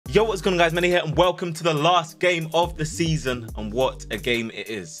Yo, what's going on, guys? Manny here, and welcome to the last game of the season. And what a game it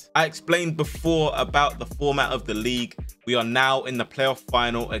is. I explained before about the format of the league. We are now in the playoff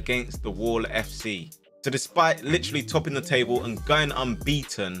final against the Wall FC. So despite literally topping the table and going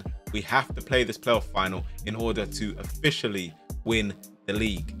unbeaten, we have to play this playoff final in order to officially win the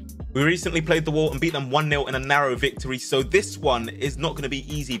league. We recently played the Wall and beat them 1-0 in a narrow victory, so this one is not going to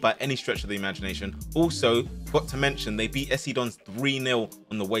be easy by any stretch of the imagination. Also, got to mention, they beat SC Dons 3-0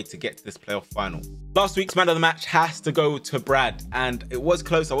 on the way to get to this playoff final. Last week's man of the match has to go to Brad, and it was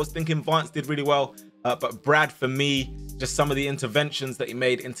close. I was thinking Vance did really well, but Brad, for me, just some of the interventions that he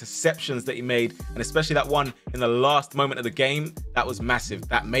made, interceptions that he made, and especially that one in the last moment of the game, that was massive.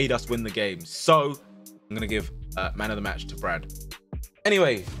 That made us win the game. So I'm going to give man of the match to Brad.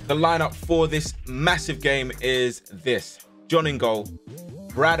 Anyway, the lineup for this massive game is this: John in goal,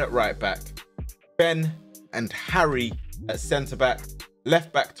 Brad at right back, Ben and Harry at centre back,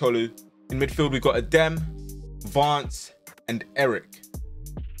 left back Tolu. In midfield, we've got Adem, Vance, and Eric.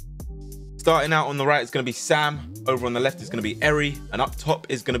 Starting out on the right is going to be Sam, over on the left is going to be Eri, and up top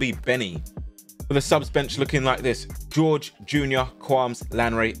is going to be Benny. With the subs bench looking like this: George, Junior, Quams,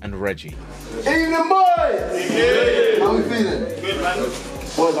 Lanray, and Reggie. Evening, boys! How we feeling? Good, man.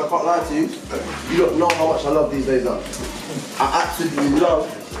 Boys, I can't lie to you. You don't know how much I love these days up. I absolutely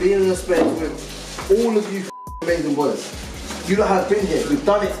love being in a space with all of you amazing boys. You don't have been here. We've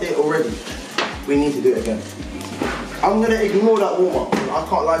done it here already. We need to do it again. I'm going to ignore that warm-up. I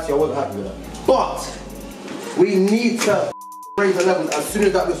can't lie to you, I wasn't happy with that. But we need to raise the level as soon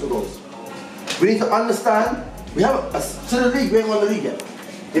as that whistle goes. We need to understand, we haven't, to the league, we ain't won the league yet.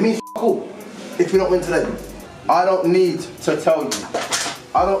 It means cool if we don't win today. I don't need to tell you.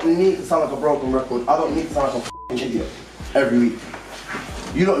 I don't need to sound like a broken record. I don't need to sound like a idiot every week.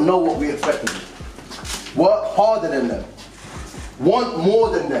 You don't know what we expect of you. Work harder than them. Want more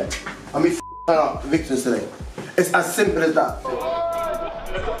than them. I mean, out victors today. It's as simple as that.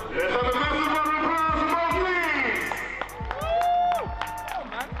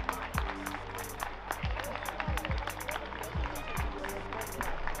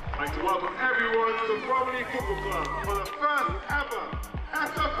 I'd like to welcome everyone to Bromley Football Club for the first ever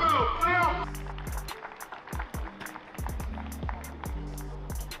SFL playoffs.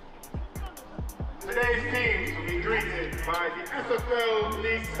 Today's teams will be greeted by the SFL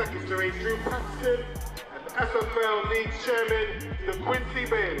League Secretary Drew Paxton and the SFL League Chairman the Quincy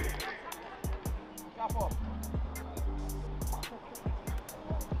Bailey.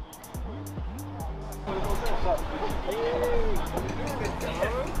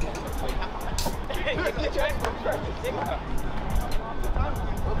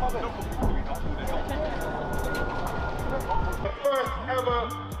 The first ever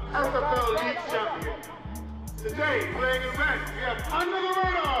SFL League champion. Today, playing in red, we have Under the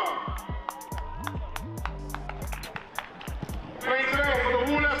Radar. Playing today for the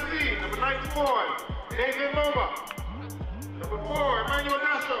Wall FC, number 94, Nathan Loma. Number 4, Emmanuel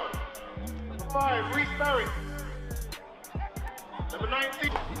Nasser. Number 5, Reece Barrett. Number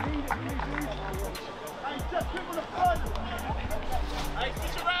 19.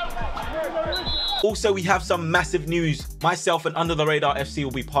 Also, we have some massive news. Myself and Under the Radar FC will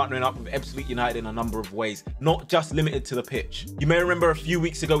be partnering up with Ebbsfleet United in a number of ways, not just limited to the pitch. You may remember a few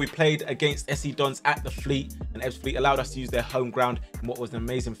weeks ago we played against SC Dons at the Fleet, and Ebbsfleet allowed us to use their home ground in what was an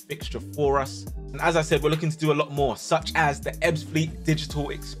amazing fixture for us. And as I said, we're looking to do a lot more, such as the Ebbsfleet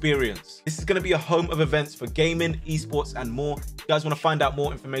Digital Experience. This is going to be a home of events for gaming, esports, and more. If you guys want to find out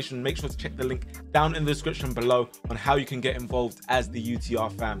more information, make sure to check the link down in the description below on how you can get involved as the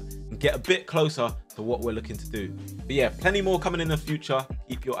UTR fam and get a bit closer to what we're looking to do. But yeah, plenty more coming in the future.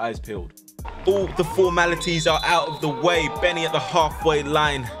 Keep your eyes peeled. All the formalities are out of the way. Benny at the halfway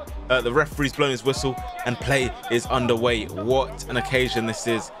line. The referee's blown his whistle and play is underway. What an occasion this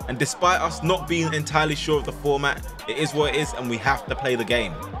is. And despite us not being entirely sure of the format, it is what it is and we have to play the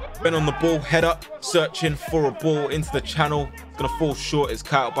game. Ben on the ball, head up, searching for a ball into the channel. It's going to fall short. It's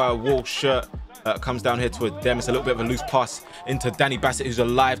cut out by a Wall shirt. Comes down here to Adem. It's a little bit of a loose pass into Danny Bassett, who's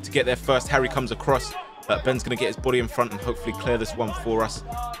alive to get there first. Harry comes across. Ben's going to get his body in front and hopefully clear this one for us.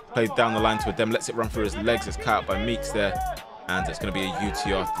 Played down the line to Adem. Lets it run through his legs. It's cut out by Meeks there. And it's going to be a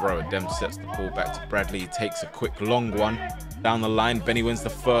UTR throw. Adem sets the ball back to Bradley. He takes a quick long one down the line. Benny wins the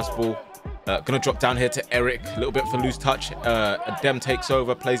first ball. Gonna drop down here to Eric. A little bit for loose touch. Adem takes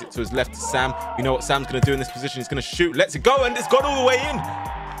over, plays it to his left to Sam. You know what Sam's gonna do in this position. He's gonna shoot. Lets it go, and it's gone all the way in.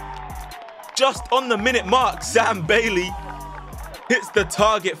 Just on the minute mark, Sam Bailey hits the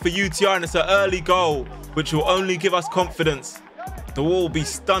target for UTR, and it's an early goal, which will only give us confidence. The Wall will be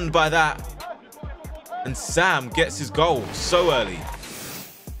stunned by that. And Sam gets his goal so early.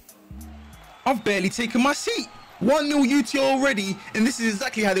 I've barely taken my seat. 1-0 UTR already, and this is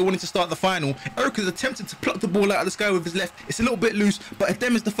exactly how they wanted to start the final. Eric has attempted to pluck the ball out of the sky with his left. It's a little bit loose, but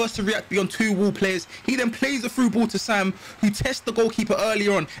Adem is the first to react beyond 2 Wall players. He then plays the through ball to Sam, who tests the goalkeeper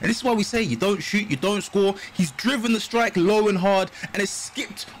earlier on. And this is why we say you don't shoot, you don't score. He's driven the strike low and hard, and it's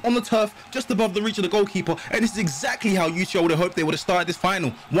skipped on the turf just above the reach of the goalkeeper. And this is exactly how UTR would have hoped they would have started this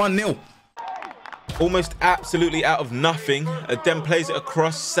final. 1-0. Almost absolutely out of nothing. Adem plays it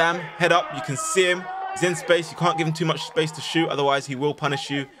across. Sam, head up, you can see him. He's in space, you can't give him too much space to shoot, otherwise he will punish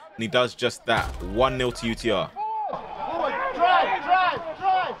you, and he does just that. 1-0 to UTR.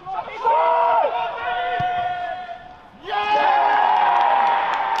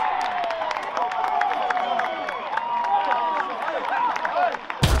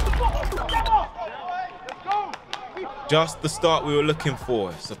 Just the start we were looking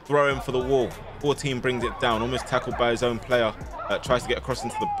for. It's a throw in for the wall. 14 brings it down, almost tackled by his own player. Tries to get across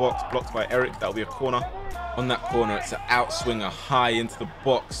into the box, blocked by Eric. That'll be a corner. On that corner, it's an outswinger high into the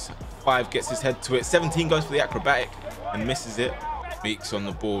box. 5 gets his head to it. 17 goes for the acrobatic and misses it. Meeks on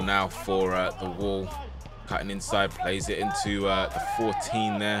the ball now for the wall. Cutting inside, plays it into the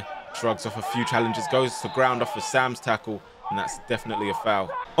 14 there. Shrugs off a few challenges, goes to ground off of Sam's tackle, and that's definitely a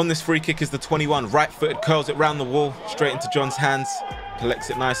foul. On this free kick is the 21. Right-footed, curls it round the wall, straight into John's hands. Collects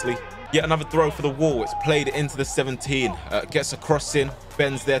it nicely. Yet another throw for the wall. It's played into the 17. Gets a cross in.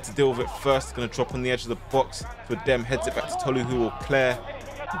 Ben's there to deal with it first. Going to drop on the edge of the box for Dem. Heads it back to Tolu, who will clear.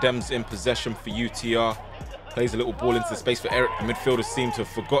 Dem's in possession for UTR. Plays a little ball into the space for Eric. The midfielders seem to have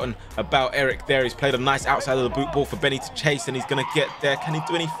forgotten about Eric there. He's played a nice outside of the boot ball for Benny to chase, and he's going to get there. Can he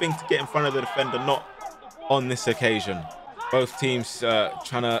do anything to get in front of the defender? Not on this occasion. Both teams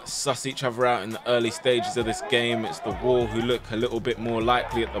trying to suss each other out in the early stages of this game. It's the Wall who look a little bit more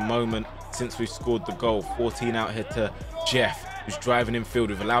likely at the moment since we've scored the goal. 14 out here to Jeff, who's driving infield.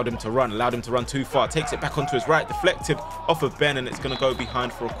 We've allowed him to run too far. Takes it back onto his right, deflected off of Ben, and it's going to go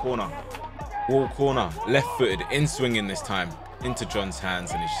behind for a corner. Wall corner, left-footed, in-swinging this time, into John's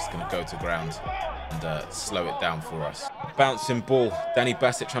hands, and he's just going to go to ground and slow it down for us. Bouncing ball, Danny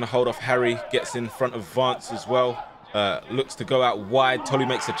Bassett trying to hold off Harry, gets in front of Vance as well. Looks to go out wide. Tolu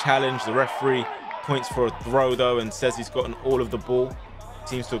makes a challenge. The referee points for a throw though and says he's gotten all of the ball.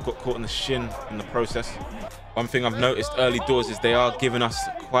 Seems to have got caught in the shin in the process. One thing I've noticed early doors is they are giving us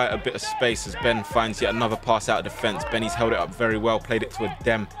quite a bit of space as Ben finds yet another pass out of defence. Benny's held it up very well, played it to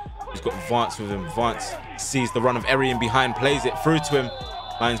Adem. He's got Vance with him. Vance sees the run of Eri in behind, plays it through to him.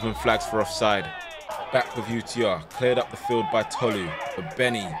 Linesman flags for offside. Back with UTR, cleared up the field by Tolu for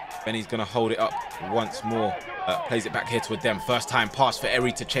Benny. Benny's going to hold it up once more. Plays it back here to Adem. First time pass for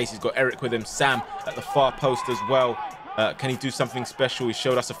Eri to chase. He's got Eric with him. Sam at the far post as well. Can he do something special? He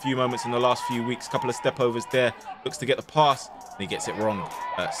showed us a few moments in the last few weeks. Couple of step overs there. Looks to get the pass, and he gets it wrong.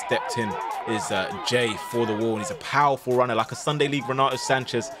 Stepped in is Jay for the Wall, and he's a powerful runner, like a Sunday League Renato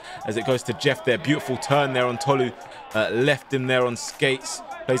Sanchez, as it goes to Jeff there. Beautiful turn there on Tolu. Left him there on skates.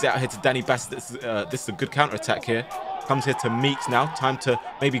 Plays it out here to Danny Bassett. This is a good counter-attack here. Comes here to Meeks now. Time to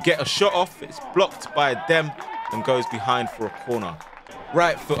maybe get a shot off. It's blocked by Adem and goes behind for a corner.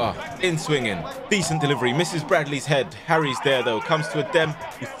 Right footer, in swinging. Decent delivery. Misses Bradley's head. Harry's there though. Comes to Adem,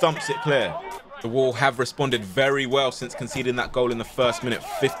 who thumps it clear. The Wall have responded very well since conceding that goal in the first minute.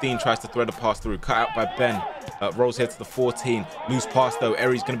 15 tries to thread a pass through. Cut out by Ben. Rolls here to the 14. Loose pass though.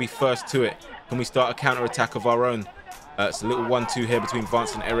 Eri's going to be first to it. Can we start a counter-attack of our own? It's a little 1-2 here between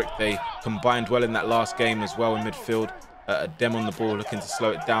Vance and Eric. They combined well in that last game as well in midfield. Dem on the ball, looking to slow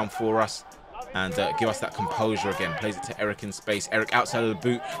it down for us and give us that composure again. Plays it to Eric in space. Eric outside of the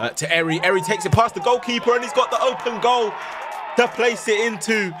boot to Eri. Eri takes it past the goalkeeper and he's got the open goal to place it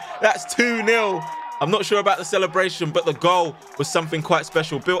into. That's 2-0. I'm not sure about the celebration, but the goal was something quite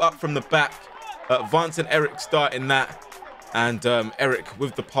special. Built up from the back. Vance and Eric starting that. And Eric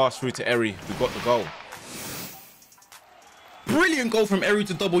with the pass through to Eri, who got the goal. Brilliant goal from Eri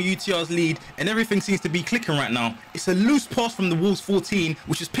to double UTR's lead, and everything seems to be clicking right now. It's a loose pass from the Wolves 14,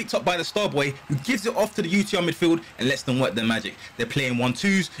 which is picked up by the Starboy, who gives it off to the UTR midfield and lets them work their magic. They're playing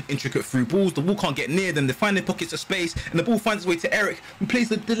 1-2s, intricate through balls. The Wall can't get near them. They find their pockets of space, and the ball finds its way to Eric, who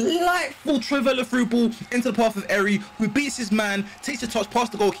plays a delightful Travella through ball into the path of Eri, who beats his man, takes a touch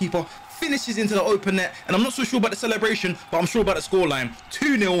past the goalkeeper, finishes into the open net, and I'm not so sure about the celebration, but I'm sure about the scoreline.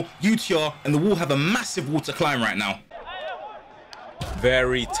 2-0 UTR, and the Wall have a massive wall to climb right now.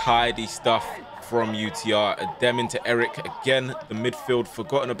 Very tidy stuff from UTR. Adem into Eric again. The midfield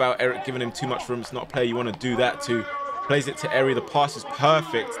forgotten about Eric, giving him too much room. It's not a player you want to do that to. Plays it to Eri. The pass is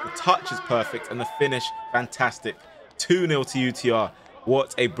perfect. The touch is perfect. And the finish, fantastic. 2-0 to UTR.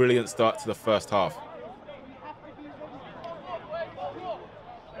 What a brilliant start to the first half.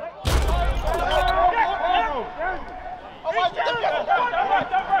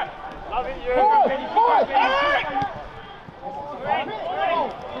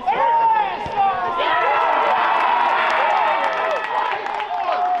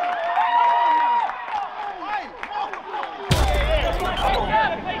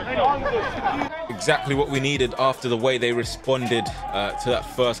 Exactly what we needed after the way they responded to that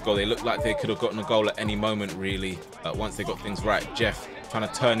first goal. They looked like they could have gotten a goal at any moment, really, once they got things right. Jeff trying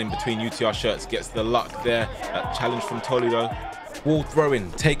to turn in between UTR shirts, gets the luck there. Challenge from Tolu though. Wall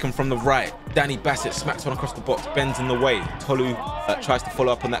throw-in taken from the right. Danny Bassett smacks one across the box, bends in the way. Tolu tries to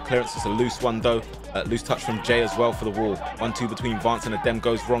follow up on that clearance. It's a loose one though. Loose touch from Jay as well for the Wall. 1-2 between Vance and Adem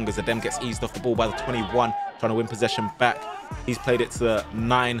goes wrong as Adem gets eased off the ball by the 21, trying to win possession back. He's played it to the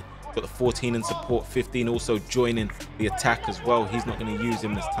 9. Got the 14 in support, 15 also joining the attack as well. He's not going to use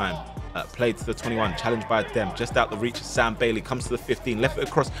him this time. Played to the 21, challenged by Adem, just out the reach of Sam Bailey. Comes to the 15, left it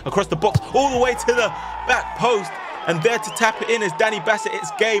across the box, all the way to the back post. And there to tap it in is Danny Bassett.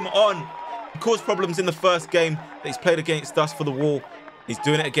 It's game on. He caused problems in the first game that he's played against us for the Wall. He's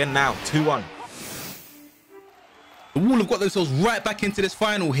doing it again now, 2-1. The Wall have got themselves right back into this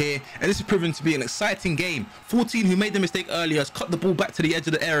final here, and this is proven to be an exciting game. 14, who made the mistake earlier, has cut the ball back to the edge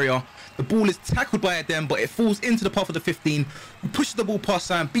of the area. The ball is tackled by Adem, but it falls into the path of the 15, who pushes the ball past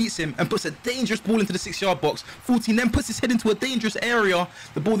Sam, beats him, and puts a dangerous ball into the 6-yard box. 14 then puts his head into a dangerous area.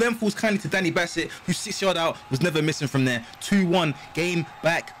 The ball then falls kindly to Danny Bassett, who's 6-yard out, was never missing from there. 2-1, game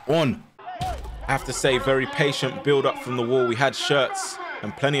back on. I have to say, very patient build-up from the Wall. We had shirts,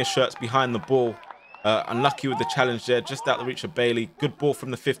 and plenty of shirts behind the ball. Unlucky with the challenge there, just out the reach of Bailey. Good ball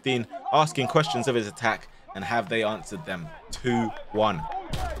from the 15, asking questions of his attack, and have they answered them? 2-1.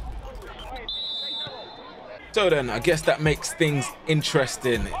 So then, I guess that makes things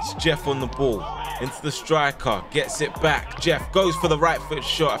interesting. It's Jeff on the ball, into the striker, gets it back. Jeff goes for the right foot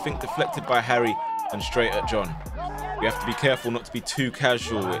shot, I think deflected by Harry, and straight at John. We have to be careful not to be too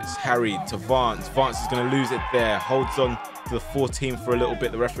casual. It's Harry to Vance. Vance is going to lose it there, holds on to the 14 for a little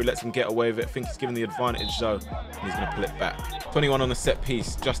bit. The referee lets him get away with it. I think he's given the advantage though, and he's going to pull it back. 21 on the set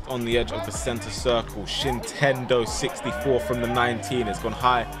piece, just on the edge of the center circle. Shintendo 64 from the 19. It's gone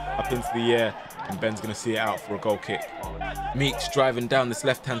high up into the air, and Ben's going to see it out for a goal kick. Meeks driving down this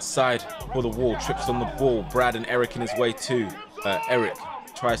left-hand side for the Wall, trips on the ball. Brad and Eric in his way too. Eric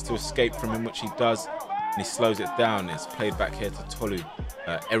tries to escape from him, which he does, and he slows it down. It's played back here to Tolu.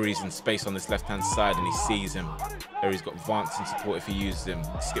 Eri's in space on this left-hand side, and he sees him. Eri's got Vance in support if he uses him.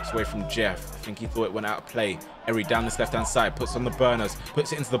 Skips away from Jeff. I think he thought it went out of play. Eri down this left-hand side, puts on the burners,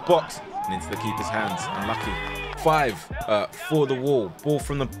 puts it into the box, and into the keeper's hands. Unlucky. 5 for the Wall. Ball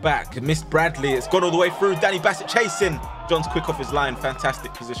from the back. Missed Bradley. It's gone all the way through. Danny Bassett chasing. John's quick off his line.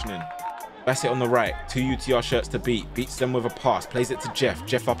 Fantastic positioning. Bassett on the right, 2 UTR shirts to beat, beats them with a pass, plays it to Jeff.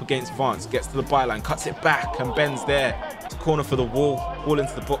 Jeff up against Vance, gets to the byline, cuts it back, and Ben's there. It's a corner for the Wall, ball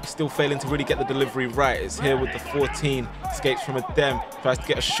into the box, still failing to really get the delivery right. It's here with the 14, escapes from Adem, tries to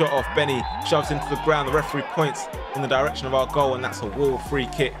get a shot off. Benny shoves into the ground, the referee points in the direction of our goal, and that's a Wall free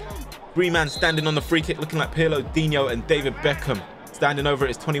kick. 3 man standing on the free kick, looking like Pirlo, Dino, and David Beckham. Standing over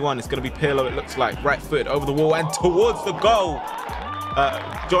it is 21, it's going to be Pirlo, it looks like. Right footed over the wall and towards the goal.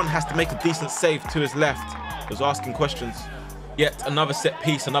 John has to make a decent save to his left. He was asking questions. Yet another set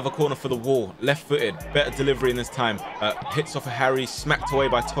piece, another corner for the Wall. Left footed, better delivery in this time. Hits off of Harry, smacked away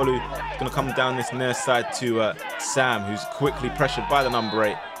by Tolu. It's going to come down this near side to Sam, who's quickly pressured by the number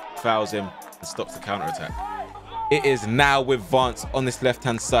 8. Fouls him and stops the counter attack. It is now with Vance on this left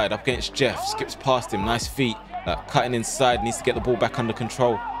hand side up against Jeff. Skips past him, nice feet. Cutting inside, needs to get the ball back under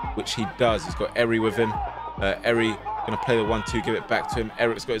control, which he does. He's got Eri with him. Eri going to play the 1-2, give it back to him.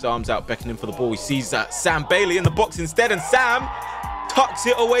 Eric's got his arms out, beckoning for the ball. He sees Sam Bailey in the box instead, and Sam tucks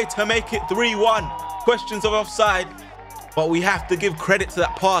it away to make it 3-1. Questions of offside, but we have to give credit to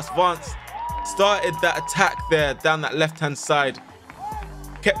that pass. Vance started that attack there down that left-hand side,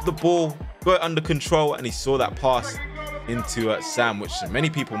 kept the ball, got it under control, and he saw that pass into Sam, which many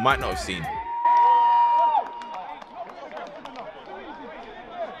people might not have seen.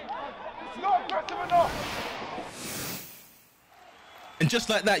 And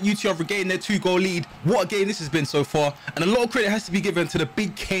just like that, UTR regained their 2-goal lead. What a game this has been so far. And a lot of credit has to be given to the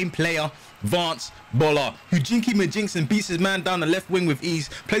big game player, Vance Boller, who jinky majinks and beats his man down the left wing with ease,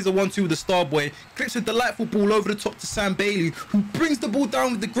 plays a 1-2 with the star boy, clips a delightful ball over the top to Sam Bailey, who brings the ball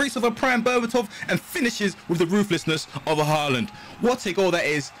down with the grace of a prime Berbatov and finishes with the ruthlessness of a Haaland. What a goal that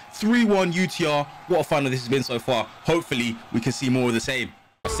is. 3-1 UTR. What a final this has been so far. Hopefully, we can see more of the same.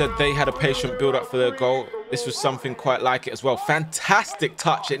 I said they had a patient build-up for their goal. This was something quite like it as well. Fantastic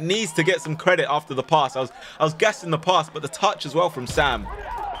touch. It needs to get some credit after the pass. I was guessing the pass, but the touch as well from Sam.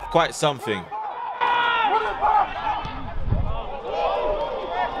 Quite something.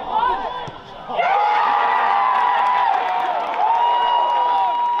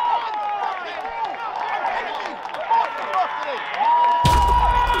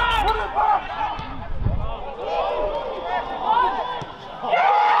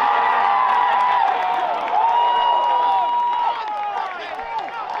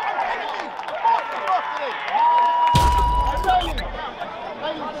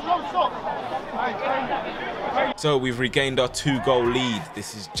 So we've regained our 2-goal lead.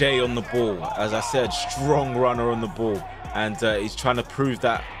 This is Jay on the ball. As I said, strong runner on the ball. And he's trying to prove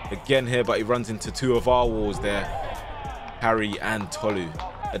that again here, but he runs into 2 of our walls there, Harry and Tolu.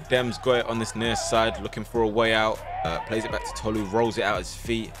 Adem's got it on this near side, looking for a way out. Plays it back to Tolu, rolls it out his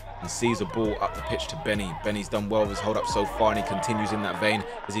feet, and sees a ball up the pitch to Benny. Benny's done well with his hold up so far, and he continues in that vein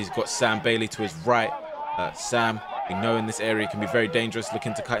as he's got Sam Bailey to his right. Sam, we know in this area can be very dangerous,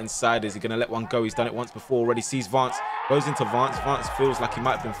 looking to cut inside. Is he going to let one go? He's done it once before already. Sees Vance, goes into Vance. Vance feels like he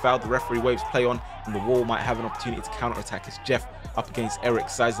might have been fouled. The referee waves play on, and the wall might have an opportunity to counter-attack. It's Jeff up against Eric,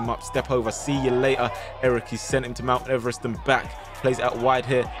 size him up, step over, see you later. Eric, he's sent him to Mount Everest and back. Plays it out wide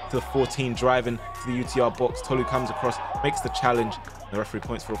here to the 14, driving to the UTR box. Tolu comes across, makes the challenge. The referee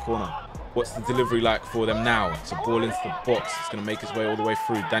points for a corner. What's the delivery like for them now? It's a ball into the box. It's going to make his way all the way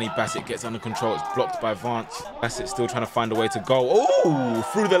through. Danny Bassett gets under control. It's blocked by Vance. Bassett still trying to find a way to go. Oh,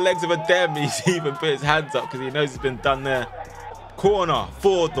 through the legs of Adem. He's even put his hands up because he knows it's been done there. Corner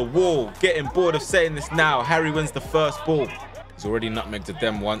for the wall. Getting bored of saying this now. Harry wins the first ball. He's already nutmegged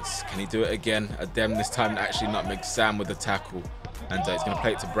Adem once. Can he do it again? Adem this time actually nutmegged Sam with the tackle. And he's going to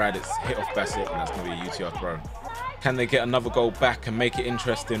play it to Brad. It's hit off Bassett, and that's going to be a UTR throw. Can they get another goal back and make it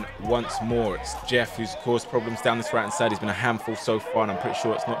interesting once more? It's Jeff who's caused problems down this right-hand side. He's been a handful so far, and I'm pretty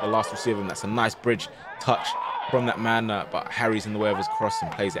sure it's not the last we'll see of him. That's a nice bridge touch from that man, but Harry's in the way of his cross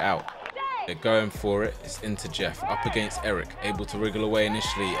and plays it out. They're going for it. It's into Jeff, up against Eric, able to wriggle away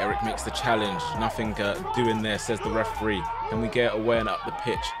initially. Eric makes the challenge. Nothing doing there, says the referee. Can we get it away and up the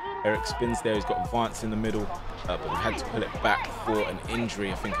pitch? Eric spins there. He's got Vance in the middle, but we've had to pull it back for an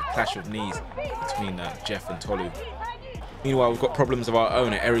injury. I think a clash of knees between Jeff and Tolu. Meanwhile, we've got problems of our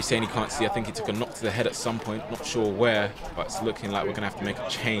own. Eri's saying he can't see. I think he took a knock to the head at some point. Not sure where, but it's looking like we're going to have to make a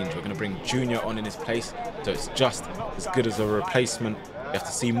change. We're going to bring Junior on in his place, so it's just as good as a replacement. We have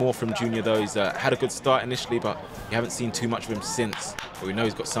to see more from Junior, though. He's had a good start initially, but we haven't seen too much of him since. But we know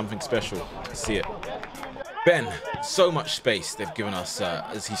he's got something special. Let's see it. Ben, so much space they've given us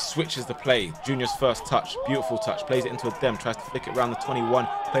as he switches the play. Junior's first touch, beautiful touch, plays it into Adem, tries to flick it around the 21,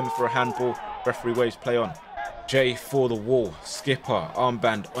 claiming for a handball. Referee waves play on. Jay for the wall, skipper,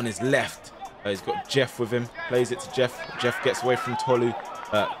 armband on his left. He's got Jeff with him, plays it to Jeff. Jeff gets away from Tolu,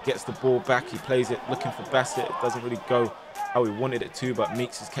 gets the ball back. He plays it, looking for Bassett. It doesn't really go how he wanted it to, but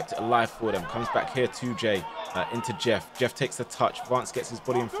Meeks has kept it alive for them. Comes back here to Jay, into Jeff. Jeff takes the touch. Vance gets his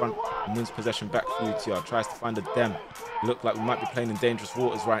body in front and wins possession back for UTR. Tries to find Adem. Look like we might be playing in dangerous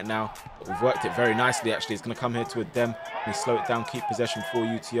waters right now, but we've worked it very nicely, actually. It's going to come here to Adem. Can he slow it down, keep possession for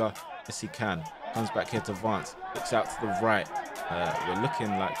UTR? Yes, he can. Comes back here to Vance. Looks out to the right. We're looking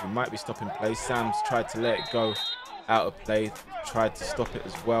like we might be stopping play. Sam's tried to let it go out of play. Tried to stop it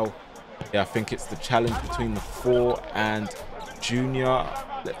as well. Yeah, I think it's the challenge between the 4 and Junior.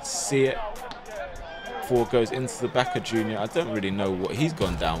 Let's see it. 4 goes into the back of Junior. I don't really know what he's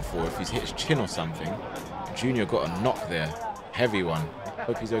gone down for, if he's hit his chin or something. Junior got a knock there. Heavy one.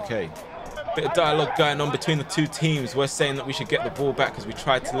 Hope he's okay. Bit of dialogue going on between the two teams. We're saying that we should get the ball back because we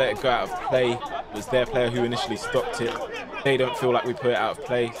tried to let it go out of play. It was their player who initially stopped it. They don't feel like we put it out of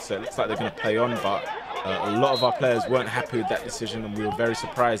play, so it looks like they're going to play on, but a lot of our players weren't happy with that decision, and we were very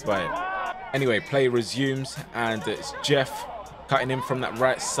surprised by it. Anyway, play resumes, and it's Jeff cutting in from that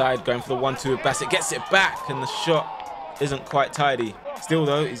right side, going for the 1-2. Bassett gets it back, and the shot isn't quite tidy. Still,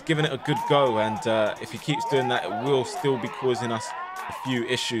 though, he's giving it a good go, and if he keeps doing that, it will still be causing us a few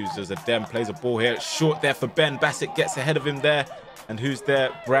issues. As Adem plays a ball here. It's short there for Ben. Bassett gets ahead of him there, and who's there?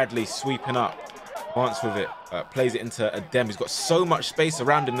 Bradley sweeping up. Vance with it. Plays it into Adem. He's got so much space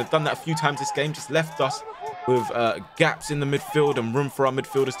around him. They've done that a few times this game. Just left us with gaps in the midfield and room for our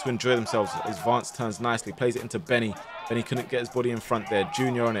midfielders to enjoy themselves. As Vance turns nicely, plays it into Benny. Benny couldn't get his body in front there.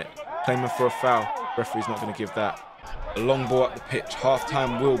 Junior on it, claiming for a foul. Referee's not going to give that. A long ball up the pitch.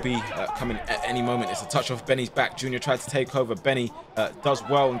 Half-time will be coming at any moment. It's a touch off Benny's back. Junior tried to take over. Benny does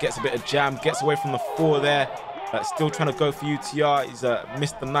well and gets a bit of jam. Gets away from the 4 there. Still trying to go for UTR. He's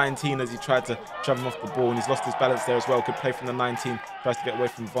missed the 19 as he tried to shove him off the ball, and he's lost his balance there as well. Good play from the 19. Tries to get away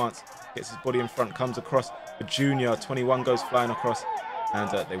from Vance. Gets his body in front. Comes across for Junior. 21 goes flying across, and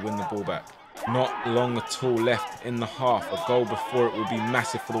they win the ball back. Not long at all left in the half. A goal before it will be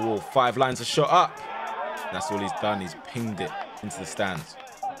massive for the wall. 5 lines of shot up. And that's all he's done. He's pinged it into the stands.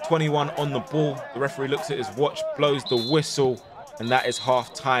 21 on the ball. The referee looks at his watch, blows the whistle, and that is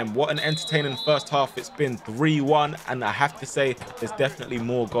half time. What an entertaining first half it's been. 3-1, and I have to say there's definitely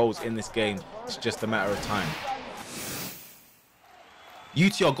more goals in this game. It's just a matter of time.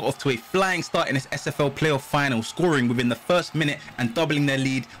 UTR got off to a flying start in this SFL playoff final, scoring within the first minute and doubling their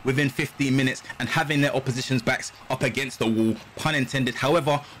lead within 15 minutes and having their opposition's backs up against the wall, pun intended.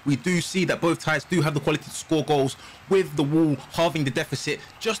 However, we do see that both sides do have the quality to score goals, with the wall halving the deficit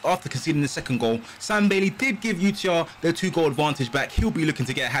just after conceding the second goal. Sam Bailey did give UTR their 2-goal advantage back. He'll be looking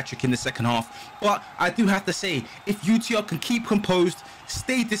to get a hat-trick in the second half. But I do have to say, if UTR can keep composed,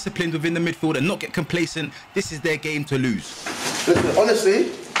 stay disciplined within the midfield and not get complacent, this is their game to lose. Listen,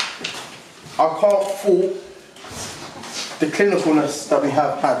 honestly, I can't fault the clinicalness that we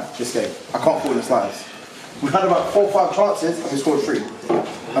have had this game. I can't fault the slightest. We've had about 4 or 5 chances and we scored 3.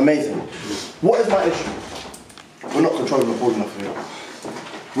 Amazing. What is my issue? We're not controlling the ball enough here.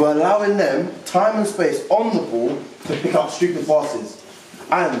 We're allowing them time and space on the ball to pick up stupid passes.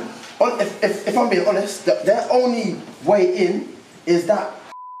 And if I'm being honest, their only way in is that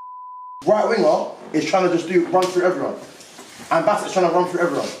right winger is trying to just run through everyone. And Bassett's trying to run through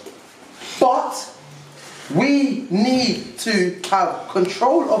everyone. But we need to have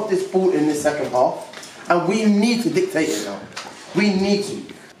control of this ball in this second half, and we need to dictate it now. We need to.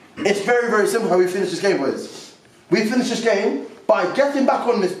 It's very, very simple how we finish this game, boys. We finish this game by getting back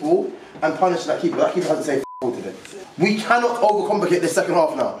on this ball and punishing that keeper. That keeper hasn't saved ball today. We cannot overcomplicate this second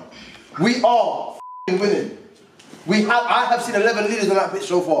half now. We are winning. I have seen 11 leaders on that pitch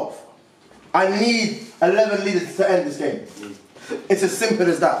so far. I need 11 leaders to end this game. It's as simple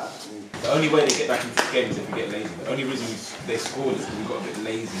as that. The only way they get back into the game is if we get lazy. The only reason they scored is because we got a bit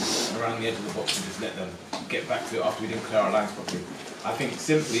lazy around the edge of the box and just let them get back to it after we didn't clear our lines properly. I think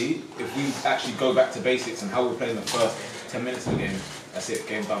simply, if we actually go back to basics and how we're playing the first 10 minutes of the game, that's it,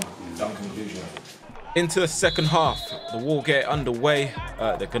 game done. Done conclusion. Into the second half, the Wall get underway.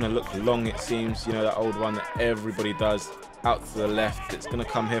 They're going to look long, it seems. You know, that old one that everybody does. Out to the left, it's going to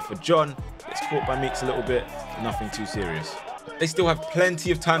come here for John. Gets caught by Meeks a little bit, nothing too serious. They still have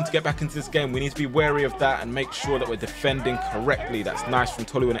plenty of time to get back into this game. We need to be wary of that and make sure that we're defending correctly. That's nice from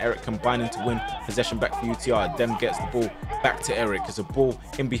Tolu and Eric combining to win possession back for UTR. Dem gets the ball back to Eric. There's a ball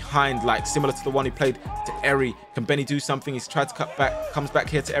in behind, like similar to the one he played to Eri. Can Benny do something? He's tried to cut back, comes back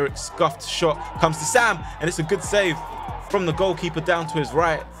here to Eric. Scuffed shot, comes to Sam, and it's a good save from the goalkeeper down to his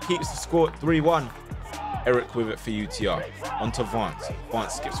right. Keeps the score at 3-1. Eric with it for UTR. On to Vance.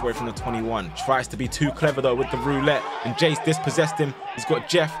 Vance skips away from the 21. Tries to be too clever though with the roulette. And Jace dispossessed him. He's got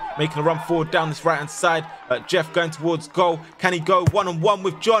Jeff making a run forward down this right hand side. Jeff going towards goal. Can he go one-on-one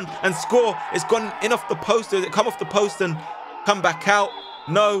with John and score? It's gone in off the post. Does it come off the post and come back out?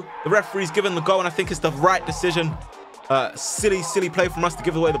 No. The referee's given the goal and I think it's the right decision. Silly play from us to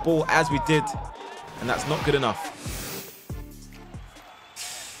give away the ball as we did. And that's not good enough.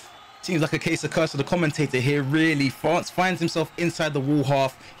 Seems like a case of curse of the commentator here, really. France finds himself inside the Wall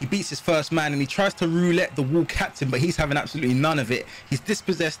half. He beats his first man and he tries to roulette the Wall captain, but he's having absolutely none of it. He's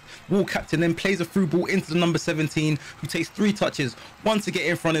dispossessed. Wall captain then plays a through ball into the number 17, who takes 3 touches, 1 to get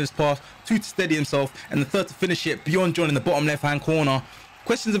in front of his pass, 2 to steady himself, and the 3rd to finish it beyond John in the bottom left-hand corner.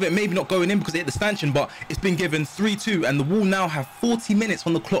 Questions of it maybe not going in because they hit the stanchion, but it's been given 3-2, and the Wall now have 40 minutes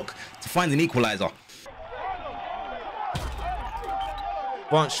on the clock to find an equaliser.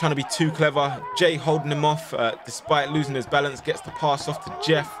 Vance trying to be too clever. Jay holding him off despite losing his balance. Gets the pass off to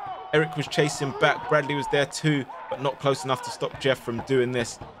Jeff. Eric was chasing back. Bradley was there too, but not close enough to stop Jeff from doing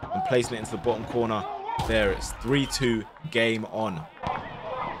this and placing it into the bottom corner. There, it's 3-2, game on.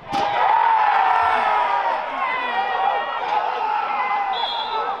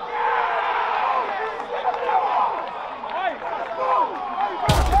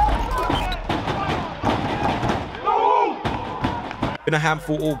 Been a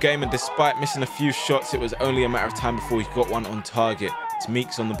handful all game, and despite missing a few shots, it was only a matter of time before he got one on target. It's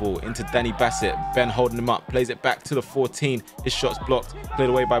Meeks on the ball, into Danny Bassett. Ben holding him up, plays it back to the 14. His shot's blocked, cleared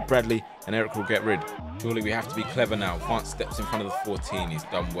away by Bradley, and Eric will get rid. Surely we have to be clever now. Vance steps in front of the 14. He's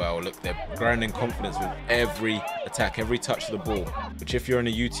done well. Look, they're grinding confidence with every attack, every touch of the ball, which if you're in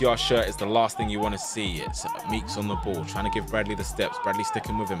a UTR shirt is the last thing you want to see. It's Meeks on the ball, trying to give Bradley the steps. Bradley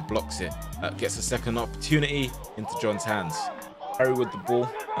sticking with him, blocks it, gets a second opportunity into John's hands. Harry with the ball,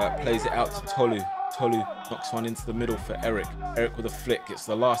 plays it out to Tolu. Tolu knocks one into the middle for Eric. Eric with a flick. It's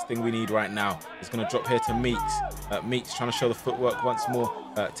the last thing we need right now. He's going to drop here to Meeks. Meeks trying to show the footwork once more.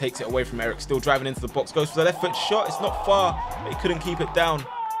 Takes it away from Eric. Still driving into the box. Goes for the left foot shot. It's not far, but he couldn't keep it down.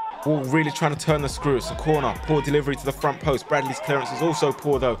 Wall really trying to turn the screw. It's a corner. Poor delivery to the front post. Bradley's clearance is also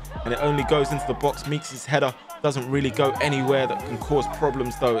poor though, and it only goes into the box. Meeks' header doesn't really go anywhere that can cause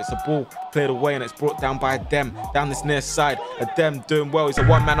problems though. It's a ball cleared away and it's brought down by Adem down this near side. Adem doing well. He's a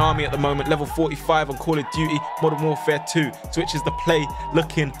one-man army at the moment. Level 45 on Call of Duty Modern Warfare 2. Switches the play,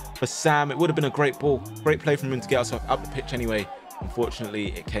 looking for Sam. It would have been a great ball. Great play from him to get us up the pitch anyway.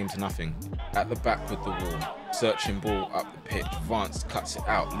 Unfortunately, it came to nothing. At the back with the wall, searching ball up the pitch. Vance cuts it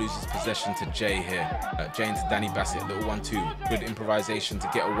out, loses possession to Jay here. Jay into Danny Bassett, little 1-2. Good improvisation to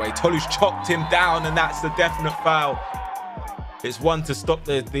get away. Tolu's chopped him down, and that's the definite foul. It's one to stop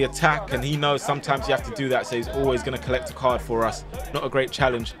the attack, and he knows sometimes you have to do that, so he's always going to collect a card for us. Not a great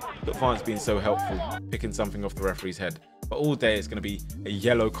challenge, but Vance being so helpful, picking something off the referee's head. But all day it's going to be a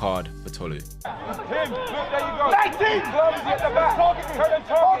yellow card for Tolu.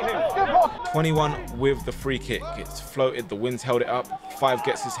 21 with the free kick. It's floated, the wind's held it up. 5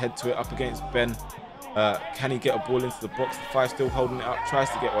 gets his head to it up against Ben. Can he get a ball into the box? The 5 still holding it up,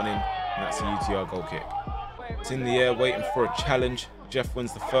 tries to get one in, and that's a UTR goal kick. It's in the air, waiting for a challenge. Jeff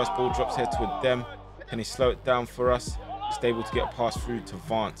wins the first ball, drops head to a Dem. Can he slow it down for us? Just able to get a pass through to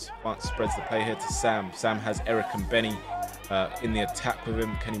Vance. Vance spreads the play here to Sam. Sam has Eric and Benny in the attack with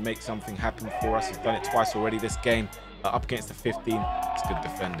him. Can he make something happen for us? He's done it twice already this game. Up against the 15. It's good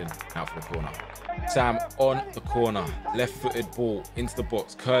defending. Out for the corner. Sam on the corner. Left-footed ball into the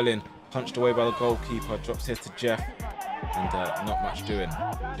box. Curling. Punched away by the goalkeeper. Drops head to Jeff. And not much doing.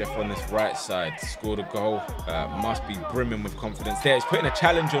 Jeff on this right side scored a goal. Must be brimming with confidence there. He's putting a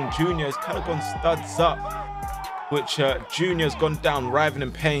challenge on Junior. He's kind of gone studs up, which Junior's gone down, writhing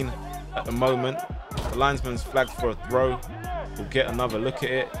in pain at the moment. The linesman's flagged for a throw. We'll get another look at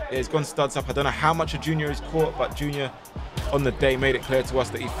it. It's gone studs up. I don't know how much of Junior is caught, but Junior on the day made it clear to us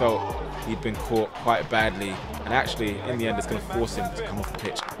that he felt he'd been caught quite badly. And actually, in the end, it's going to force him to come off the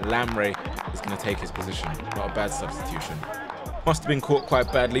pitch. Lamre is going to take his position. Not a bad substitution. Must have been caught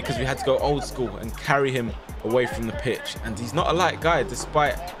quite badly because we had to go old school and carry him away from the pitch. And he's not a light guy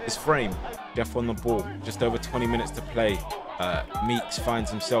despite his frame. Jeff on the ball, just over 20 minutes to play. Meeks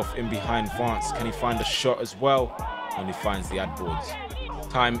finds himself in behind Vance. Can he find a shot as well? Only finds the ad boards.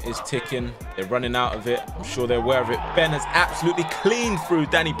 Time is ticking. They're running out of it. I'm sure they're aware of it. Ben has absolutely cleaned through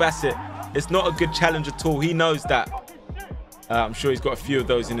Danny Bassett. It's not a good challenge at all. He knows that. I'm sure he's got a few of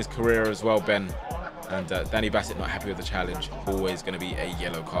those in his career as well, Ben. And Danny Bassett not happy with the challenge. Always going to be a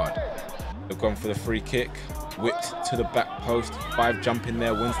yellow card. They've gone for the free kick. Whipped to the back post. 5 jump in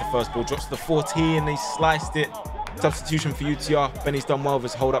there. Wins the first ball. Drops to the 14. He sliced it. Substitution for UTR. Benny's done well with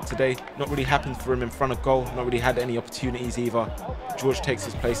his hold up today. Not really happened for him in front of goal. Not really had any opportunities either. George takes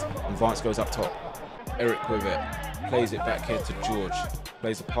his place and Vance goes up top. Eric with it. Plays it back here to George.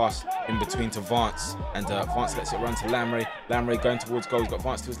 Plays a pass in between to Vance. And Vance lets it run to Lamre. Lamre going towards goal. He's got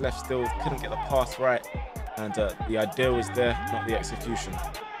Vance to his left still. Couldn't get the pass right. And the idea was there, not the execution.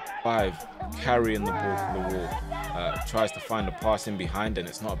 5, carrying the ball from the wall. Tries to find a pass in behind, and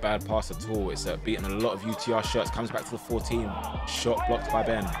it's not a bad pass at all. It's beaten a lot of UTR shots. Comes back to the 14. Shot blocked by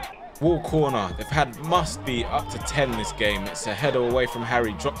Ben. Wall corner. They've had must be up to 10 this game. It's a header away from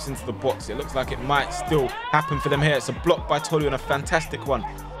Harry. Drops into the box. It looks like it might still happen for them here. It's a block by Tolu and a fantastic one.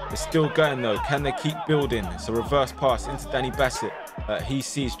 It's still going though. Can they keep building? It's a reverse pass into Danny Bassett. He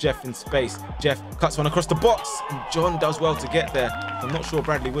sees Jeff in space. Jeff cuts one across the box, and John does well to get there. I'm not sure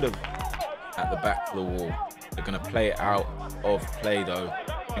Bradley would have. At the back of the wall. They're going to play it out of play though.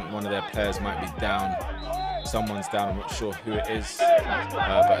 I think one of their players might be down. Someone's down, I'm not sure who it is.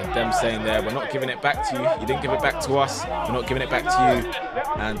 But them saying there, we're not giving it back to you. You didn't give it back to us. We're not giving it back to you.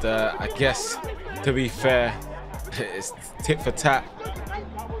 And I guess, to be fair, it's tit for tat.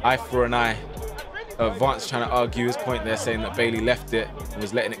 Eye for an eye. Vance trying to argue his point there, saying that Bailey left it and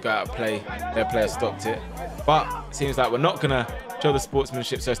was letting it go out of play. Their player stopped it. But it seems like we're not going to show the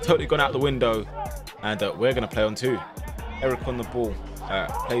sportsmanship, so it's totally gone out the window. And we're going to play on 2. Eric on the ball.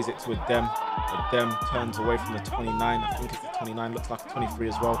 Plays it to a Dem. A Dem turns away from the 29. I think it's the 29. Looks like a 23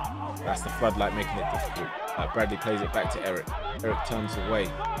 as well. That's the floodlight making it difficult. Bradley plays it back to Eric. Eric turns away.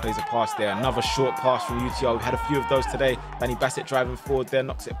 Plays a pass there. Another short pass from UTR. We've had a few of those today. Danny Bassett driving forward there.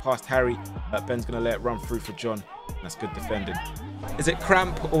 Knocks it past Harry. Ben's going to let it run through for John. That's good defending. Is it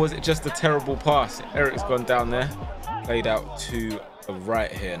cramp or was it just a terrible pass? Eric's gone down there. Played out to the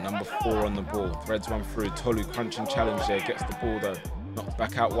right here. Number 4 on the ball. Threads one through. Tolu crunching challenge there. Gets the ball though. Knocked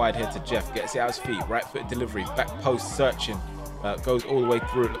back out wide here to Jeff. Gets it out his feet. Right foot delivery. Back post searching. Goes all the way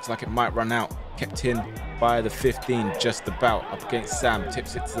through. It looks like it might run out. Kept in by the 15 just about. Up against Sam.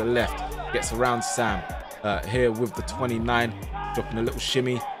 Tips it to the left. Gets around Sam. Here with the 29. Dropping a little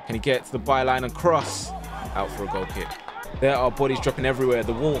shimmy. Can he get it to the byline and cross? Out for a goal kick. There are bodies dropping everywhere.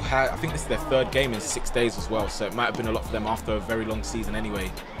 The Wall had, I think this is their 3rd game in 6 days as well. So it might have been a lot for them after a very long season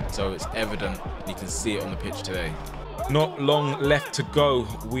anyway. So it's evident. You can see it on the pitch today. Not long left to go.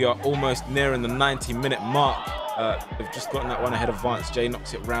 We are almost nearing the 90-minute mark. They've just gotten that one ahead of Vance. Jay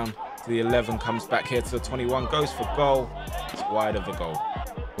knocks it round to the 11. Comes back here to the 21. Goes for goal. It's wide of a goal.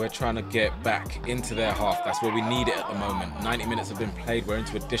 We're trying to get back into their half. That's where we need it at the moment. 90 minutes have been played. We're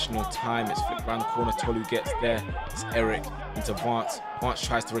into additional time. It's flicked around the corner. Tolu gets there. It's Eric into Vance. Vance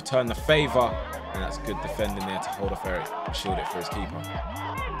tries to return the favour. And that's good defending there to hold off Eric and shield it for his keeper.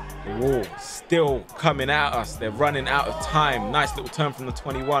 The Wall still coming at us. They're running out of time. Nice little turn from the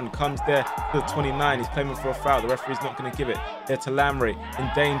 21. Comes there to the 29. He's claiming for a foul. The referee's not going to give it. There to Lamry. In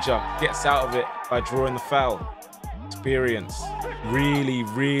danger. Gets out of it by drawing the foul. Experience. Really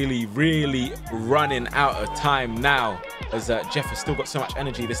running out of time now, as Jeff has still got so much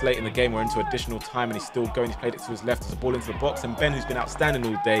energy this late in the game. We're into additional time and he's still going. He's played it to his left as a ball into the box, and Ben, who's been outstanding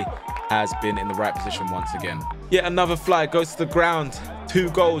all day, has been in the right position once again. Yet another fly goes to the ground. 2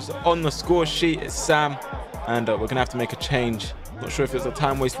 goals on the score sheet. It's Sam, and we're gonna have to make a change. Not sure if it was a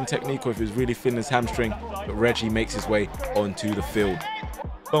time wasting technique or if he was really feeling his hamstring, but Reggie makes his way onto the field.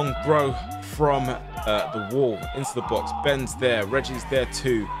 Long throw from the Wall into the box. Ben's there. Reggie's there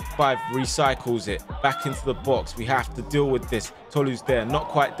too. 5 recycles it back into the box. We have to deal with this. Tolu's there. Not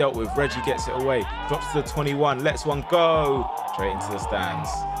quite dealt with. Reggie gets it away. Drops to the 21. Lets one go. Straight into the stands.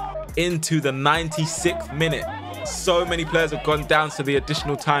 Into the 96th minute. So many players have gone down, so the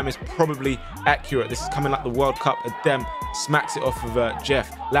additional time is probably accurate. This is coming like the World Cup. Adem smacks it off of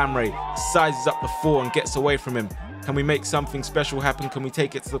Jeff. Lamry sizes up the 4 and gets away from him. Can we make something special happen? Can we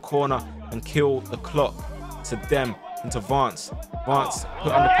take it to the corner and kill the clock? To Dem, into Vance. Vance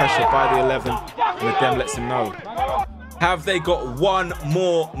put under pressure by the 11, and Dem lets him know. Have they got one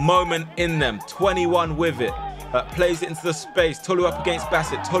more moment in them? 21 with it. Plays it into the space. Tolu up against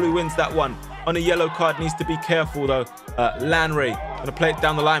Bassett. Tolu wins that one. On a yellow card, needs to be careful though. Lanray gonna play it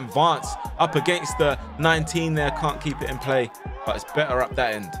down the line. Vance up against the 19 there. Can't keep it in play, but it's better up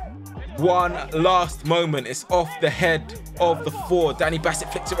that end. One last moment. It's off the head of the 4. Danny Bassett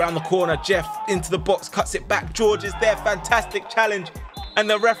flicks it around the corner. Jeff into the box, cuts it back. George is there. Fantastic challenge. And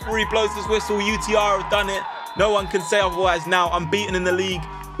the referee blows his whistle. UTR have done it. No one can say otherwise now. Unbeaten in the league.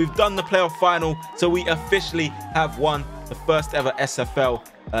 We've done the playoff final. So we officially have won the first ever SFL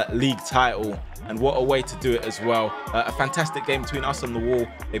league title. And what a way to do it as well. A fantastic game between us and the Wall.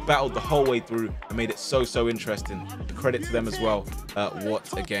 They battled the whole way through and made it so interesting. A credit to them as well.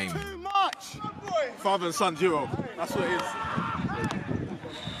 What a game. Father and son duo. That's what it is.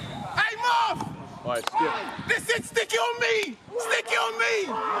 Hey, Marv! Alright, skip. Listen, stick it on me! Stick it on me!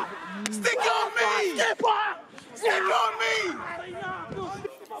 Stick it on me! Stick it on me!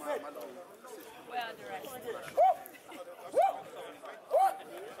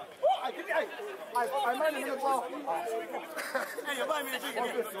 I might have been as well. Hey, you buy me a drink.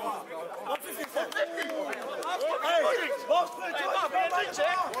 150.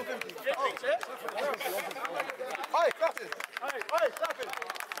 Hey, clap it. Hey, clap it.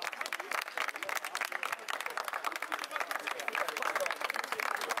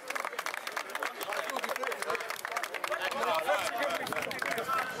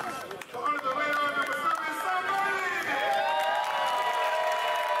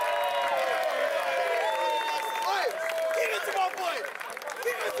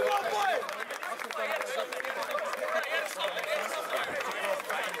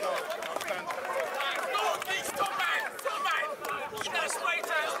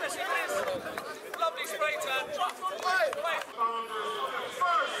 Lovely spray tan.